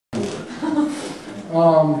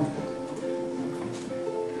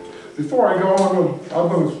Before I go, I'm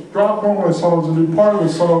going to drop one of my songs and do part of the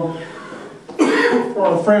song for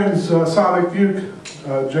our friends Sonic Uke,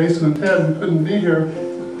 Jason and Ted, who couldn't be here.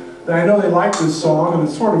 And I know they like this song, and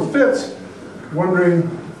it sort of fits, wondering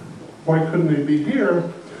why couldn't they be here.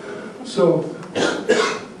 So,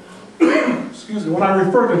 excuse me, when I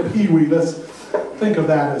refer to Pee-wee, let's think of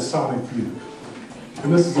that as Sonic Uke.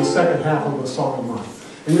 And this is the second half of the song of mine.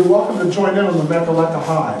 And you're welcome to join in on the Mecca-Lecca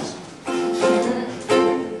highs.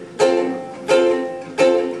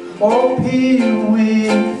 Oh, Pee-wee,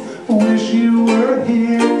 wish you were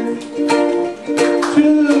here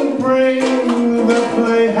to bring the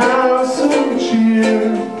playhouse some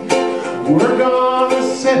cheer. We're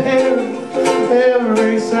gonna sit here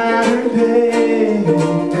every Saturday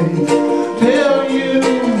till you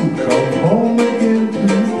come home again to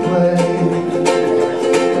play.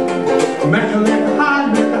 Mecca-Lecca high,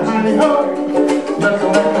 Mecca-Hiney-ho,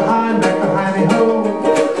 Mecca-Lecca high, Mecca-Hiney-ho,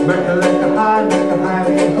 Mecca-Lecca high,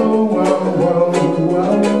 Mecca-Hiney-ho.